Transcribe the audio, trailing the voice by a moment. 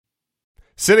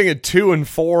Sitting at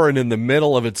 2-4 and in the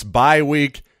middle of its bye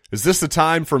week, is this the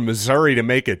time for Missouri to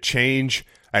make a change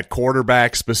at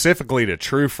quarterback, specifically to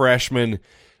true freshman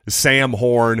Sam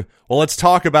Horn? Well, let's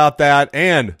talk about that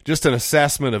and just an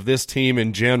assessment of this team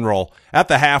in general at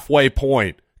the halfway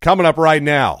point. Coming up right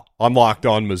now on Locked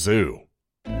On Mizzou.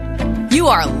 You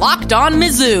are Locked On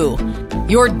Mizzou,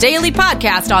 your daily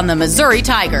podcast on the Missouri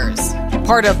Tigers.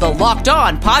 Part of the Locked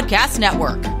On Podcast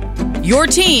Network. Your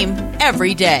team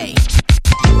every day.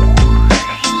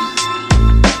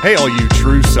 Hey, all you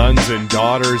true sons and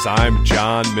daughters, I'm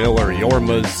John Miller, your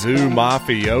Mizzou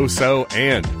mafioso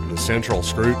and the central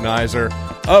scrutinizer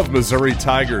of Missouri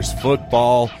Tigers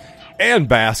football and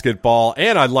basketball.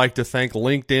 And I'd like to thank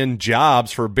LinkedIn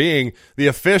Jobs for being the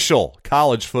official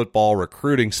college football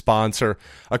recruiting sponsor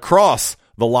across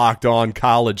the Locked On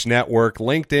College Network.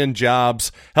 LinkedIn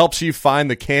Jobs helps you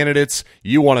find the candidates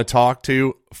you want to talk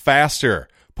to faster.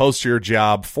 Post your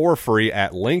job for free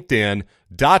at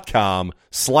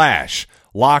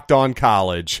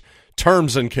linkedin.com/LockedOnCollege.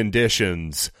 Terms and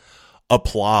conditions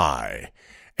apply.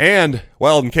 And,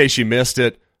 well, in case you missed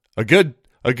it, a good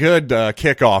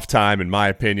kickoff time, in my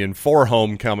opinion, for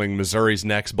homecoming, Missouri's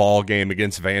next ball game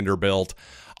against Vanderbilt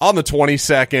on the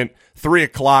 22nd, 3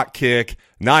 o'clock kick,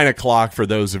 9 o'clock for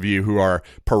those of you who are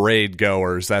parade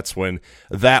goers. That's when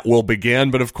that will begin.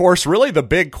 But, of course, really the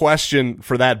big question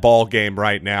for that ball game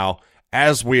right now,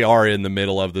 as we are in the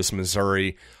middle of this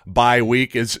Missouri bye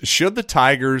week, is should the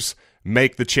Tigers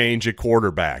make the change at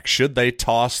quarterback? Should they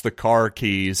toss the car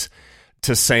keys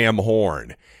to Sam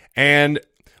Horn? And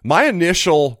my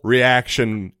initial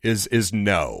reaction is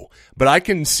no, but I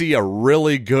can see a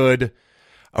really good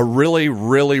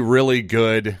argument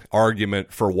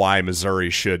for why Missouri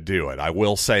should do it. I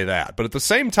will say that. But at the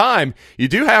same time, you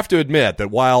do have to admit that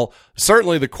while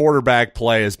certainly the quarterback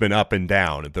play has been up and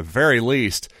down, at the very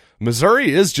least,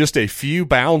 Missouri is just a few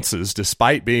bounces,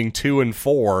 despite being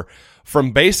 2-4,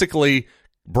 from basically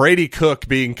Brady Cook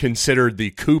being considered the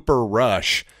Cooper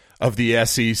Rush of the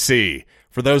SEC.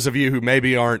 For those of you who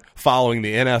maybe aren't following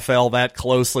the NFL that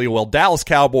closely, well, Dallas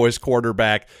Cowboys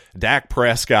quarterback Dak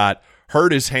Prescott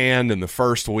hurt his hand in the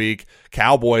first week.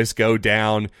 Cowboys go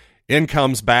down. In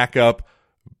comes backup,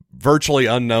 virtually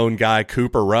unknown guy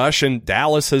Cooper Rush, and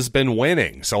Dallas has been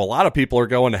winning. So a lot of people are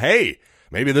going, hey,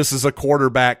 maybe this is a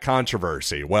quarterback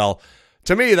controversy. Well,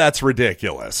 to me, that's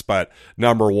ridiculous, but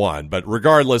number one. But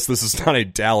regardless, this is not a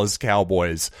Dallas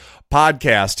Cowboys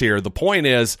podcast here. The point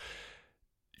is,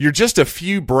 you're just a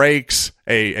few breaks,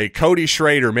 a Cody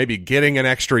Schrader maybe getting an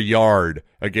extra yard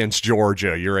against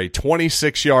Georgia. You're a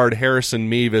 26-yard Harrison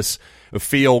Mevis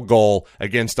field goal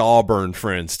against Auburn,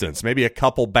 for instance. Maybe a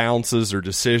couple bounces or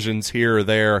decisions here or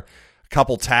there, a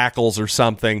couple tackles or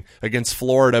something against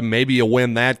Florida. Maybe you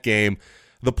win that game.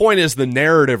 The point is the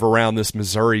narrative around this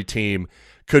Missouri team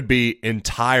could be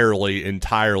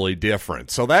entirely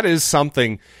different. So that is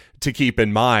something to keep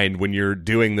in mind when you're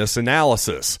doing this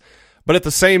analysis. But at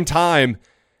the same time,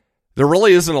 there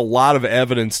really isn't a lot of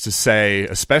evidence to say,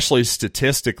 especially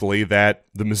statistically, that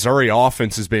the Missouri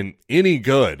offense has been any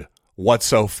good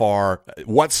whatsoever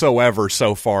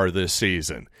so far this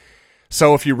season.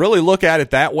 So if you really look at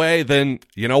it that way, then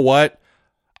you know what?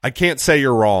 I can't say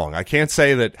you're wrong. I can't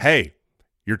say that, hey,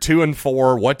 you're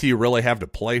 2-4. What do you really have to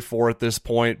play for at this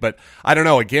point? But I don't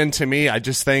know. Again, to me, I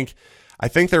think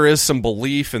there is some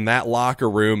belief in that locker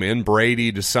room, in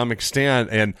Brady to some extent,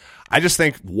 and I just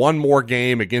think one more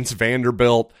game against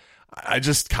Vanderbilt, I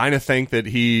just kind of think that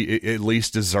he at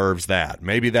least deserves that.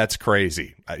 Maybe that's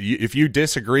crazy. If you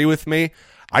disagree with me,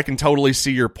 I can totally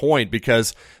see your point,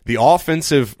 because the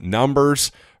offensive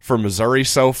numbers for Missouri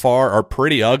so far are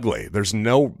pretty ugly. There's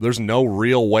no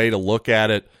real way to look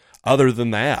at it other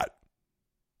than that.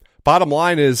 Bottom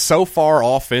line is, so far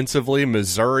offensively,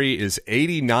 Missouri is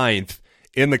 89th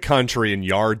in the country in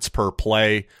yards per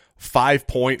play,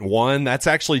 5.1. That's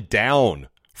actually down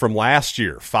from last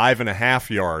year. 5.5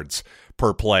 yards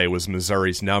per play was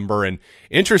Missouri's number. And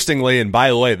interestingly, and by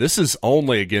the way, this is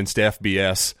only against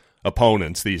FBS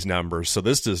opponents, these numbers. So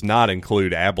this does not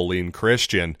include Abilene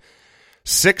Christian.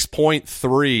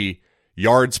 6.3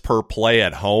 yards per play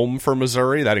at home for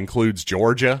Missouri. That includes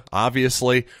Georgia,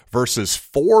 obviously, versus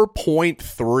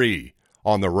 4.3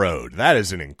 on the road. That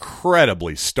is an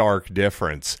incredibly stark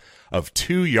difference of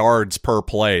 2 yards per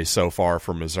play so far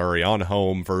for Missouri at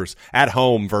home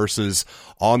versus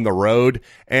on the road.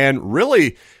 And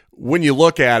really, when you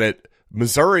look at it,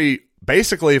 Missouri,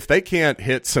 basically, if they can't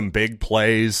hit some big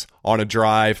plays on a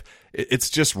drive, it's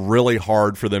just really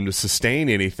hard for them to sustain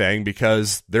anything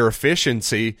because their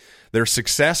efficiency, their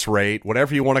success rate,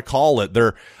 whatever you want to call it,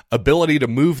 their ability to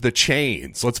move the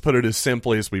chains, let's put it as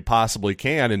simply as we possibly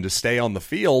can, and to stay on the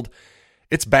field,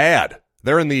 it's bad.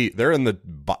 They're in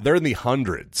the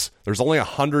hundreds. There's only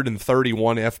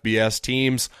 131 FBS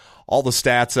teams. All the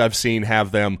stats I've seen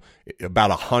have them about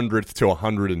 100th to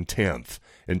 110th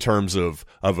in terms of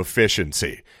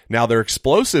efficiency. Now, their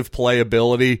explosive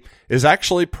playability is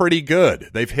actually pretty good.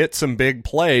 They've hit some big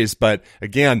plays, but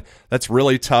again, that's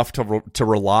really tough to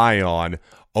rely on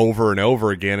over and over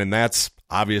again, and that's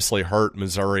obviously hurt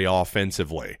Missouri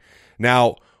offensively.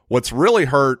 Now, what's really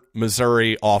hurt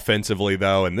Missouri offensively,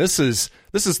 though, and this is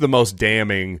the most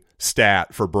damning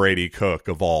stat for Brady Cook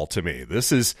of all to me.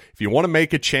 This is, if you want to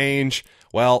make a change,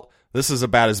 well, this is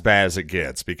about as bad as it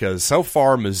gets, because so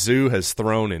far Mizzou has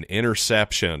thrown an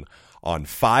interception on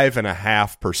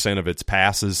 5.5% of its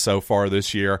passes so far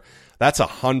this year. That's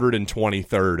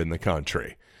 123rd in the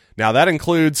country. Now, that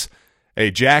includes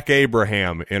a Jack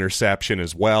Abraham interception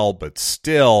as well, but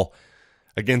still,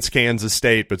 against Kansas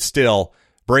State, but still,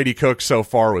 Brady Cook so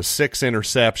far with 6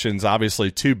 interceptions,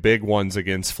 obviously 2 big ones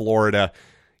against Florida.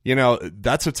 You know,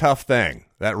 that's a tough thing.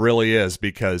 That really is,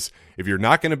 because if you're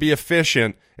not going to be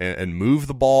efficient and move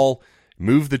the ball,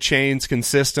 move the chains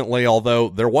consistently, although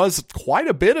there was quite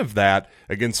a bit of that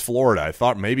against Florida. I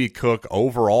thought maybe Cook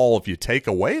overall, if you take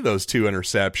away those 2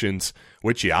 interceptions,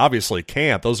 which you obviously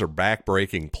can't, those are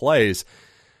back-breaking plays,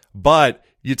 but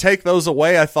you take those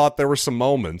away, I thought there were some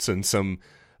moments and some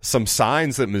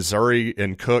signs that Missouri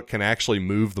and Cook can actually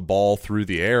move the ball through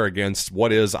the air against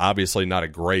what is obviously not a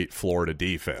great Florida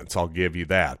defense. I'll give you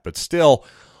that. But still,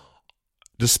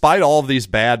 despite all of these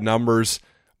bad numbers,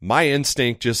 my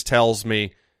instinct just tells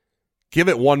me, give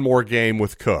it one more game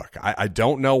with Cook. I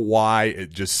don't know why. It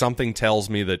just, something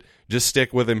tells me that just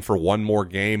stick with him for one more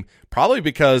game. Probably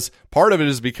because, part of it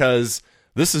is because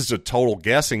this is a total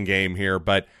guessing game here,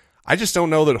 but I just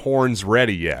don't know that Horn's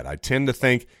ready yet. I tend to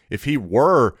think if he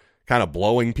were kind of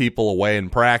blowing people away in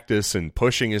practice and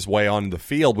pushing his way onto the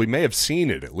field, we may have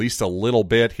seen it at least a little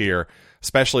bit here,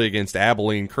 especially against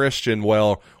Abilene Christian,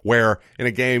 where in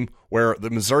a game where the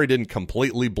Missouri didn't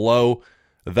completely blow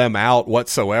them out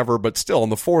whatsoever, but still in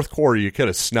the fourth quarter, you could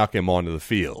have snuck him onto the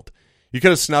field. You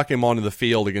could have snuck him onto the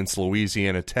field against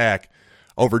Louisiana Tech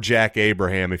over Jack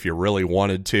Abraham if you really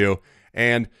wanted to.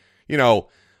 And, you know,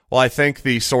 well, I think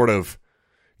the sort of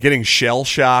getting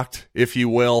shell-shocked, if you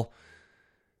will,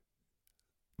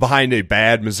 behind a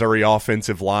bad Missouri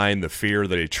offensive line, the fear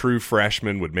that a true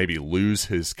freshman would maybe lose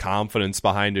his confidence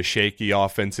behind a shaky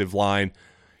offensive line,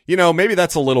 you know, maybe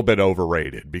that's a little bit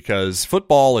overrated, because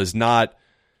football is not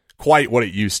quite what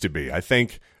it used to be. I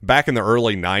think back in the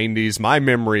early 90s, my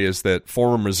memory is that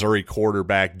former Missouri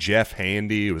quarterback Jeff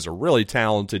Handy, who was a really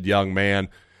talented young man,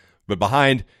 but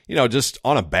behind, you know, just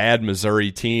on a bad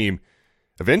Missouri team,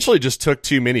 eventually just took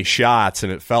too many shots,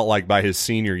 and it felt like by his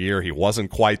senior year he wasn't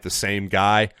quite the same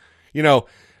guy. You know,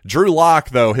 Drew Lock,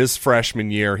 though, his freshman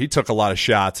year, he took a lot of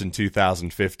shots in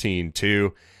 2015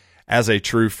 too as a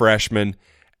true freshman,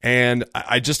 and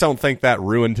I just don't think that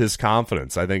ruined his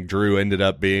confidence. I think Drew ended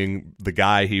up being the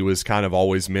guy he was kind of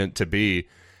always meant to be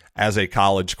as a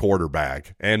college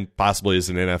quarterback, and possibly as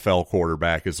an NFL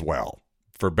quarterback as well.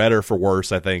 For better, for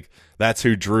worse, I think that's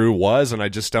who Drew was, and I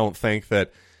just don't think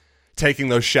that taking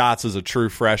those shots as a true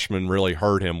freshman really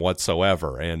hurt him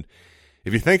whatsoever. And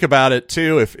if you think about it,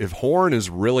 too, if Horn is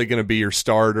really going to be your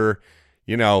starter,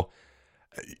 you know,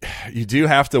 you do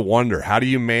have to wonder, how do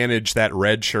you manage that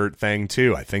red shirt thing,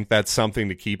 too? I think that's something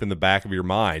to keep in the back of your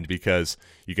mind, because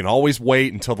you can always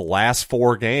wait until the last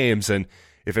 4 games, and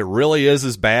if it really is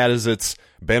as bad as it's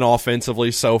been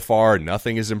offensively so far and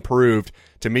nothing has improved,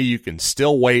 to me, you can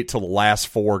still wait till the last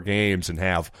 4 games and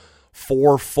have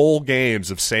 4 full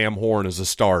games of Sam Horn as a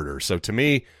starter. So to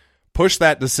me, push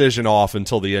that decision off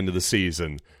until the end of the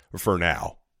season for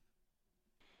now.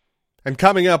 And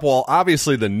coming up, well,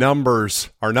 obviously the numbers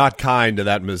are not kind to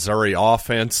that Missouri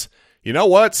offense. You know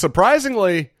what?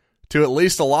 Surprisingly, to at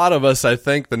least a lot of us, I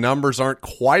think the numbers aren't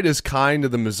quite as kind to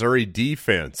the Missouri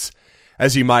defense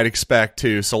as you might expect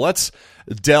to. So let's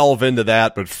delve into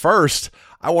that. But first,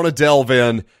 I want to delve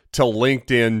in to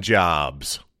LinkedIn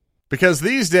Jobs. Because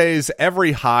these days,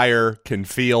 every hire can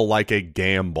feel like a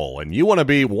gamble, and you want to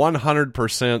be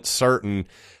 100% certain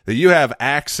that you have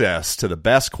access to the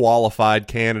best qualified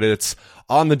candidates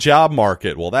on the job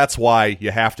market. Well, that's why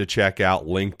you have to check out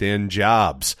LinkedIn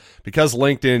Jobs, because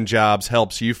LinkedIn Jobs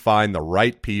helps you find the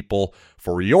right people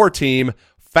for your team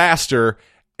faster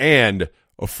and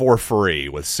for free.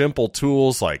 With simple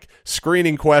tools like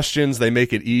screening questions, they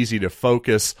make it easy to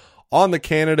focus on the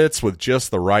candidates with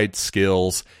just the right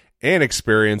skills and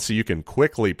experience so you can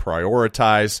quickly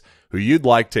prioritize who you'd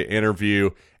like to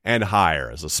interview and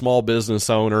hire. As a small business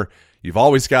owner, you've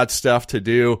always got stuff to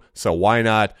do, so why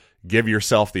not give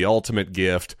yourself the ultimate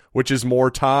gift, which is more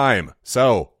time?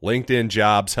 So LinkedIn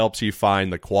Jobs helps you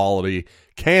find the quality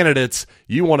candidates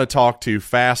you want to talk to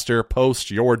faster.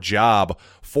 Post your job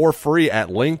for free at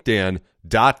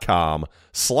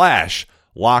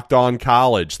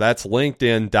linkedin.com/LockedOnCollege. That's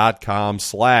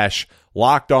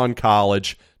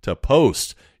linkedin.com/LockedOnCollege to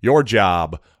post your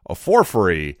job for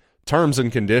free. Terms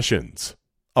and conditions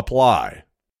apply.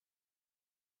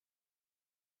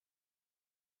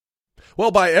 Well,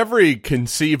 by every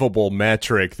conceivable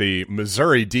metric, the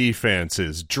Missouri defense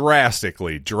is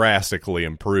drastically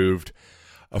improved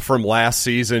from last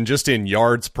season. Just in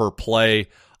yards per play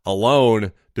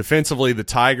alone, defensively, the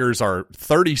Tigers are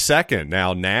 32nd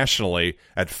now nationally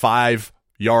at 5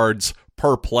 yards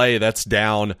per play. That's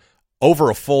down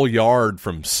over a full yard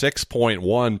from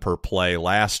 6.1 per play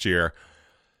last year.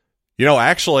 You know,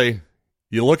 actually,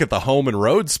 you look at the home and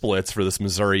road splits for this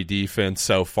Missouri defense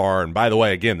so far, and by the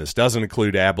way, again, this doesn't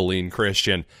include Abilene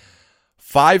Christian.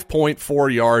 5.4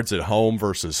 yards at home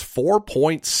versus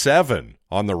 4.7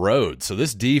 on the road. So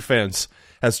this defense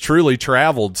has truly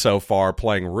traveled so far,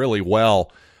 playing really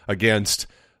well against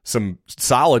some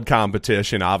solid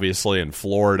competition, obviously, in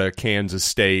Florida, Kansas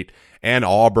State, and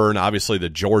Auburn. Obviously, the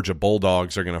Georgia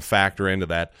Bulldogs are going to factor into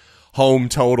that home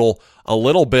total a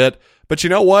little bit. But you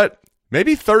know what?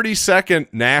 Maybe 32nd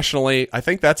nationally, I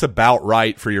think that's about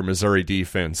right for your Missouri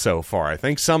defense so far. I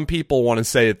think some people want to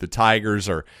say that the Tigers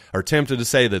are tempted to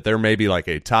say that they're maybe like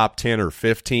a top 10 or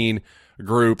 15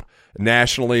 group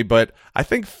nationally, but I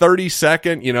think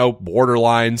 32nd,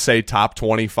 borderline, say top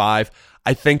 25,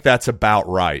 I think that's about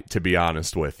right, to be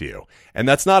honest with you. And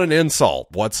that's not an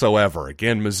insult whatsoever.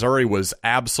 Again, Missouri was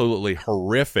absolutely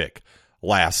horrific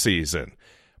last season.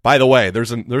 By the way,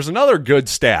 there's another good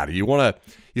stat. You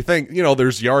think,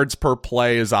 there's yards per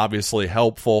play is obviously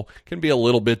helpful. Can be a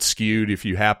little bit skewed if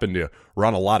you happen to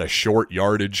run a lot of short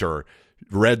yardage or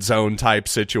red zone type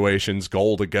situations,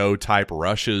 goal to go type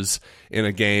rushes in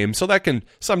a game. So that can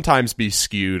sometimes be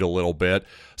skewed a little bit.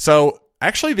 So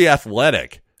actually The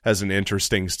Athletic has an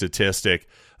interesting statistic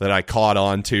that I caught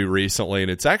on to recently, and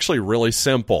it's actually really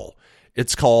simple.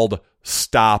 It's called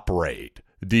stop rate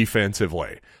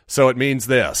defensively. So it means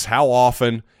this: how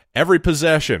often, every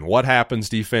possession, what happens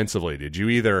defensively? Did you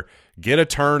either get a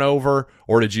turnover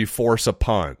or did you force a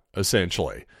punt,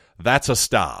 essentially? That's a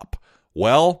stop.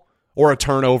 Well, or a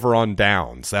turnover on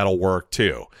downs. That'll work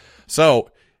too. So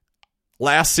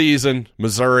last season,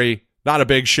 Missouri, not a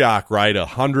big shock, right?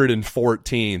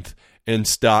 114th in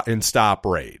stop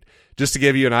rate. Just to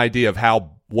give you an idea of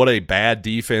what a bad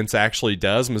defense actually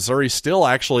does, Missouri still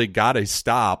actually got a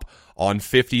stop on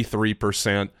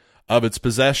 53% of its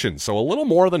possessions. So a little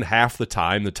more than half the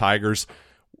time the Tigers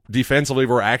defensively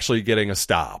were actually getting a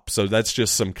stop. So that's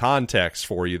just some context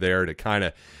for you there to kind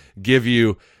of give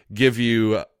you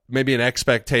maybe an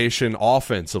expectation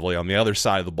offensively on the other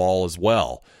side of the ball as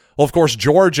well. Well, of course,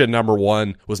 Georgia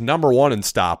was number one in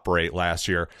stop rate last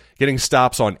year, getting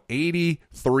stops on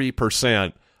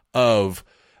 83% of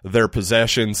their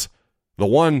possessions. The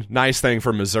one nice thing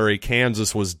for Missouri,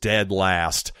 Kansas was dead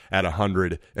last at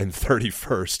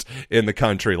 131st in the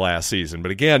country last season.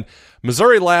 But again,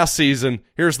 Missouri last season,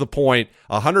 here's the point,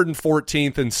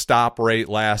 114th in stop rate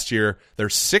last year. They're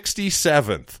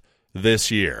 67th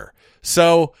this year.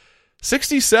 So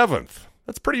 67th,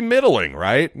 that's pretty middling,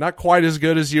 right? Not quite as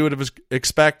good as you would have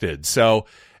expected. So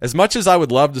as much as I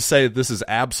would love to say that this is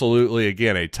absolutely,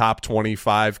 again, a top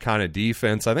 25 kind of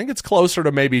defense, I think it's closer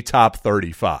to maybe top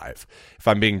 35, if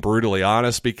I'm being brutally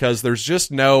honest, because there's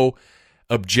just no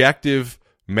objective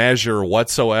measure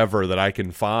whatsoever that I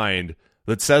can find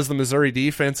that says the Missouri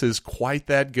defense is quite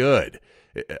that good.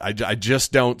 I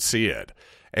just don't see it.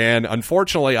 And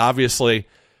unfortunately, obviously,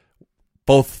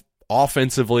 both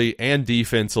offensively and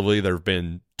defensively, there have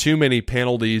been too many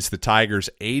penalties. The Tigers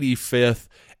 85th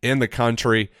in the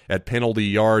country at penalty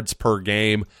yards per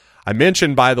game. I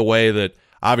mentioned, by the way, that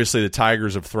obviously the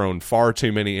Tigers have thrown far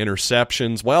too many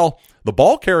interceptions. Well, the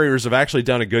ball carriers have actually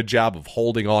done a good job of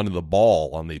holding on to the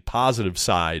ball on the positive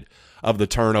side of the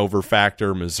turnover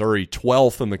factor. Missouri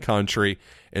 12th in the country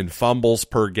in fumbles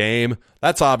per game.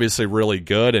 That's obviously really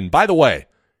good. And by the way,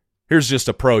 here's just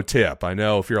a pro tip. I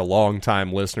know if you're a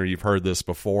long-time listener, you've heard this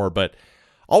before, but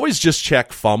always just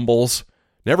check fumbles.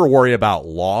 Never worry about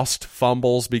lost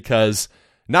fumbles, because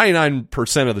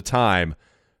 99% of the time,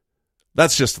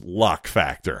 that's just luck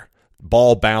factor.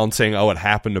 Ball bouncing, it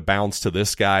happened to bounce to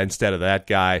this guy instead of that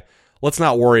guy. let's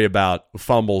not worry about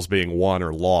fumbles being won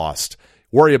or lost.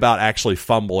 Worry about actually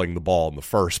fumbling the ball in the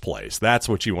first place. That's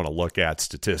what you want to look at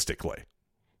statistically.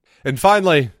 And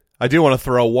finally, I do want to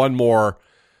throw one more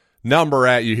number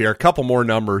at you here, a couple more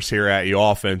numbers here at you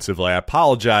offensively. I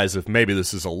apologize if maybe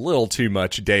this is a little too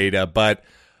much data, but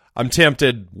I'm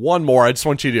tempted. One more. I just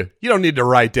want you don't need to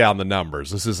write down the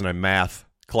numbers. This isn't a math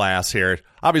class here.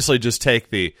 Obviously, just take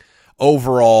the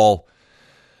overall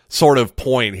sort of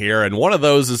point here. And one of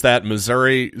those is that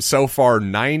Missouri so far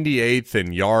 98th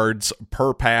in yards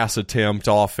per pass attempt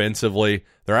offensively.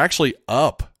 They're actually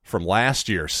up from last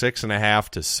year,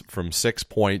 6.5 from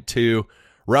 6.2.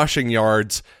 Rushing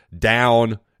yards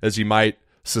down, as you might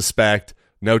suspect.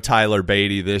 No Tyler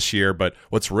Beatty this year, but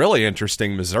what's really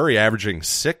interesting, Missouri averaging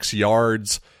 6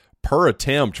 yards per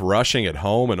attempt rushing at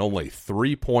home and only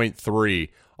 3.3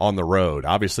 on the road.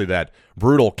 Obviously, that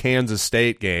brutal Kansas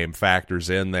State game factors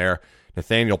in there.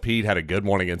 Nathaniel Pete had a good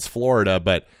one against Florida,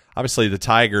 but obviously the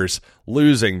Tigers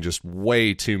losing just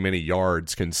way too many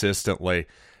yards consistently.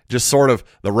 Just sort of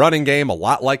the running game, a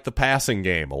lot like the passing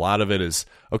game. A lot of it is,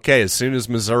 okay, as soon as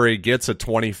Missouri gets a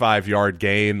 25-yard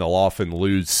gain, they'll often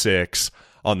lose 6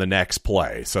 on the next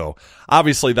play. So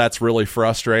obviously that's really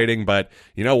frustrating, but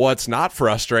you know what's not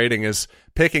frustrating is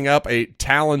picking up a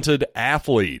talented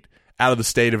athlete out of the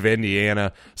state of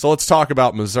Indiana. So let's talk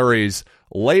about Missouri's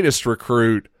latest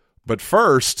recruit. But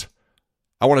first,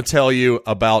 I want to tell you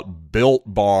about Built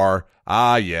Bar.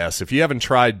 Ah, yes, if you haven't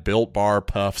tried Built Bar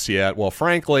Puffs yet, well,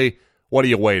 frankly, what are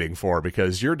you waiting for?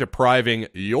 Because you're depriving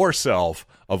yourself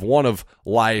of one of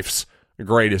life's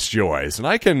greatest joys. And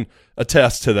I can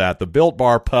attest to that. The Built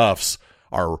Bar Puffs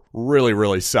are really,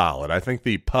 really solid. I think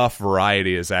the puff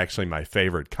variety is actually my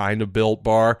favorite kind of Built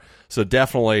Bar. So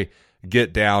definitely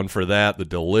get down for that. The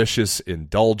delicious,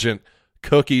 indulgent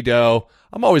cookie dough.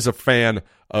 I'm always a fan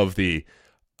of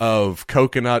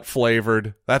coconut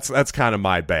flavored. That's kind of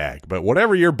my bag. But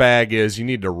whatever your bag is, you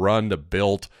need to run to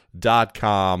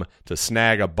Built.com to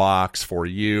snag a box for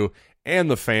you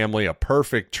and the family. A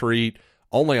perfect treat.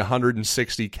 Only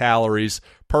 160 calories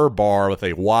per bar with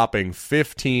a whopping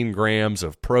 15 grams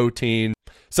of protein.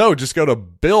 So just go to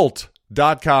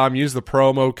Built.com, use the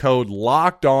promo code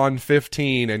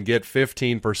LOCKEDON15 and get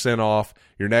 15% off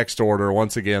your next order.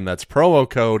 Once again, that's promo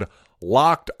code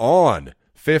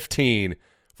LOCKEDON15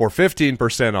 for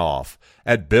 15% off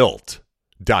at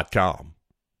Built.com.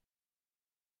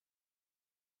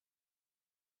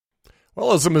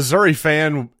 Well, as a Missouri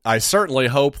fan, I certainly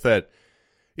hope that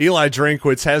Eli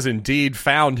Drinkwitz has indeed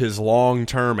found his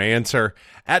long-term answer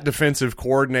at defensive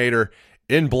coordinator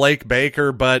in Blake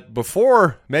Baker. But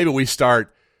before maybe we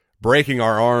start breaking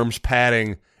our arms,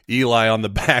 patting Eli on the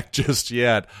back just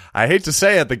yet, I hate to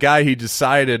say it, the guy he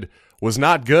decided was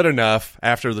not good enough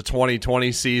after the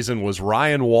 2020 season was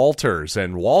Ryan Walters.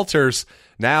 And Walters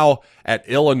now at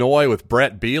Illinois with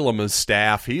Brett Bielema's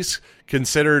staff. He's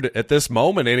considered, at this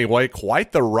moment anyway,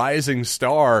 quite the rising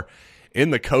star in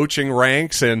the coaching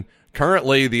ranks, and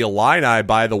currently the Illini,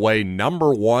 by the way,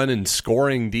 number 1 in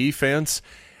scoring defense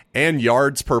and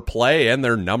yards per play, and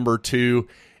they're number 2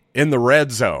 in the red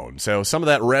zone. So some of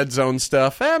that red zone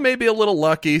stuff, maybe a little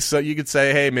lucky. So you could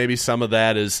say, hey, maybe some of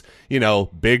that is,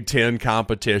 Big Ten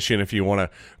competition if you want to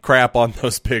crap on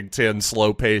those Big Ten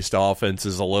slow-paced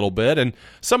offenses a little bit. And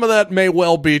some of that may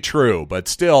well be true, but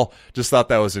still just thought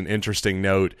that was an interesting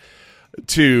note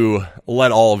to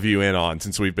let all of you in on,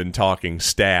 since we've been talking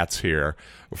stats here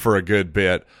for a good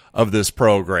bit of this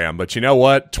program. But you know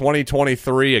what?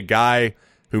 2023, a guy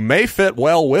who may fit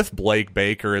well with Blake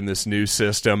Baker in this new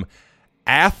system,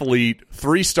 athlete,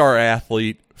 3-star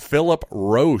athlete, Philip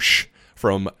Roche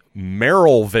from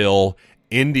Merrillville,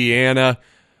 Indiana,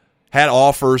 had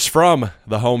offers from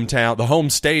the home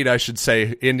state, I should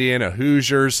say, Indiana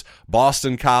Hoosiers,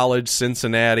 Boston College,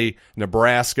 Cincinnati,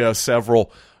 Nebraska,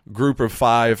 several Group of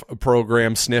 5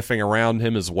 program sniffing around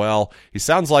him as well. He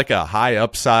sounds like a high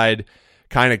upside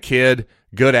kind of kid,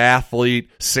 good athlete,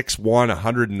 6'1",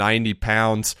 190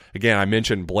 pounds. Again, I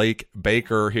mentioned Blake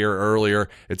Baker here earlier.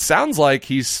 It sounds like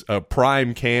he's a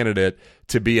prime candidate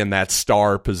to be in that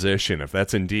star position. If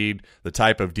that's indeed the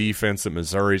type of defense that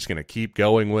Missouri's going to keep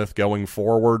going with going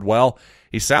forward, well,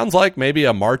 he sounds like maybe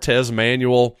a Martez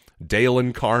Manuel,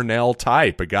 Dalen Carnell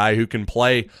type, a guy who can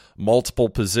play multiple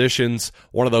positions,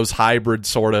 one of those hybrid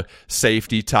sort of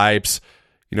safety types.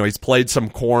 He's played some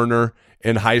corner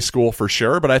in high school for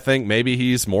sure, but I think maybe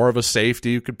he's more of a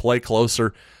safety who could play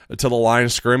closer to the line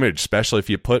of scrimmage, especially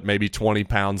if you put maybe 20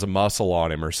 pounds of muscle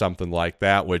on him or something like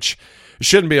that, which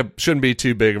shouldn't be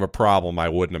too big of a problem, I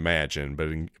wouldn't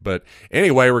imagine. But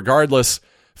anyway, regardless,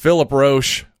 Philip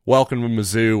Roche, welcome to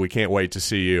Mizzou. We can't wait to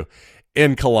see you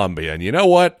in Columbia. And you know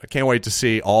what? I can't wait to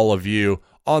see all of you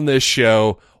on this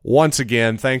show. Once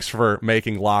again, thanks for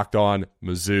making Locked On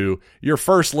Mizzou your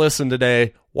first listen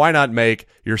today. Why not make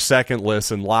your second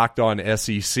listen Locked On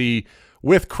SEC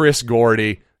with Chris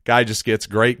Gordy? Guy just gets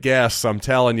great guests. I'm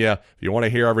telling you, if you want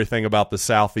to hear everything about the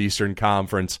Southeastern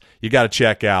Conference, you got to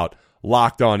check out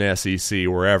Locked On SEC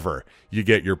wherever you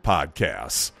get your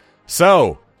podcasts.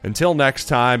 So, until next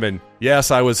time, and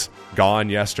yes, I was gone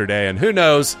yesterday, and who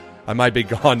knows, I might be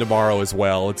gone tomorrow as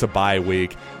well. It's a bye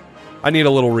week. I need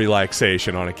a little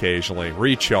relaxation on occasionally,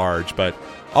 recharge, but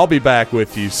I'll be back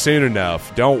with you soon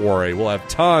enough. Don't worry, we'll have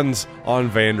tons on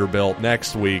Vanderbilt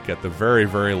next week at the very,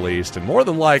 very least, and more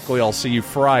than likely I'll see you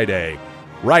Friday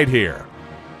right here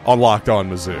on Locked On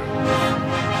Mizzou.